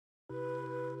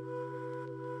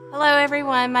Hello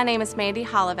everyone, my name is Mandy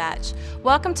Holovach.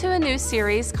 Welcome to a new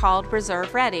series called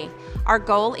Reserve Ready. Our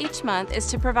goal each month is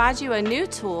to provide you a new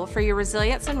tool for your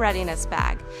resilience and readiness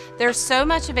bag. There's so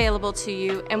much available to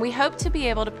you, and we hope to be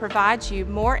able to provide you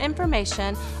more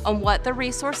information on what the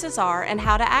resources are and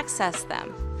how to access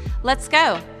them. Let's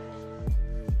go!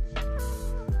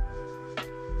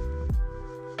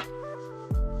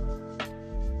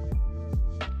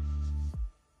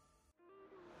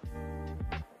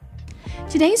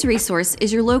 Today's resource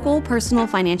is your local personal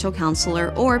financial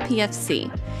counselor, or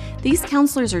PFC. These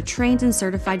counselors are trained and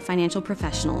certified financial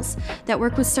professionals that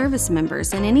work with service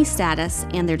members in any status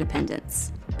and their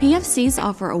dependents. PFCs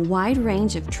offer a wide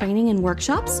range of training and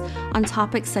workshops on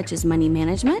topics such as money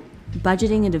management,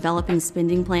 budgeting and developing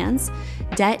spending plans,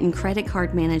 debt and credit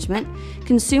card management,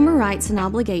 consumer rights and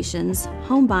obligations,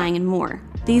 home buying, and more.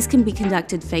 These can be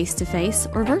conducted face-to-face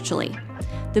or virtually.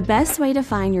 The best way to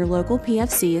find your local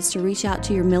PFC is to reach out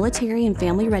to your military and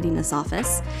family readiness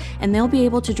office, and they'll be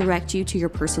able to direct you to your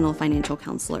personal financial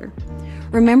counselor.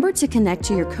 Remember to connect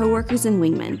to your coworkers and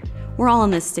wingmen. We're all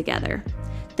in this together.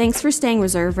 Thanks for staying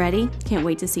reserve ready. Can't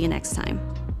wait to see you next time.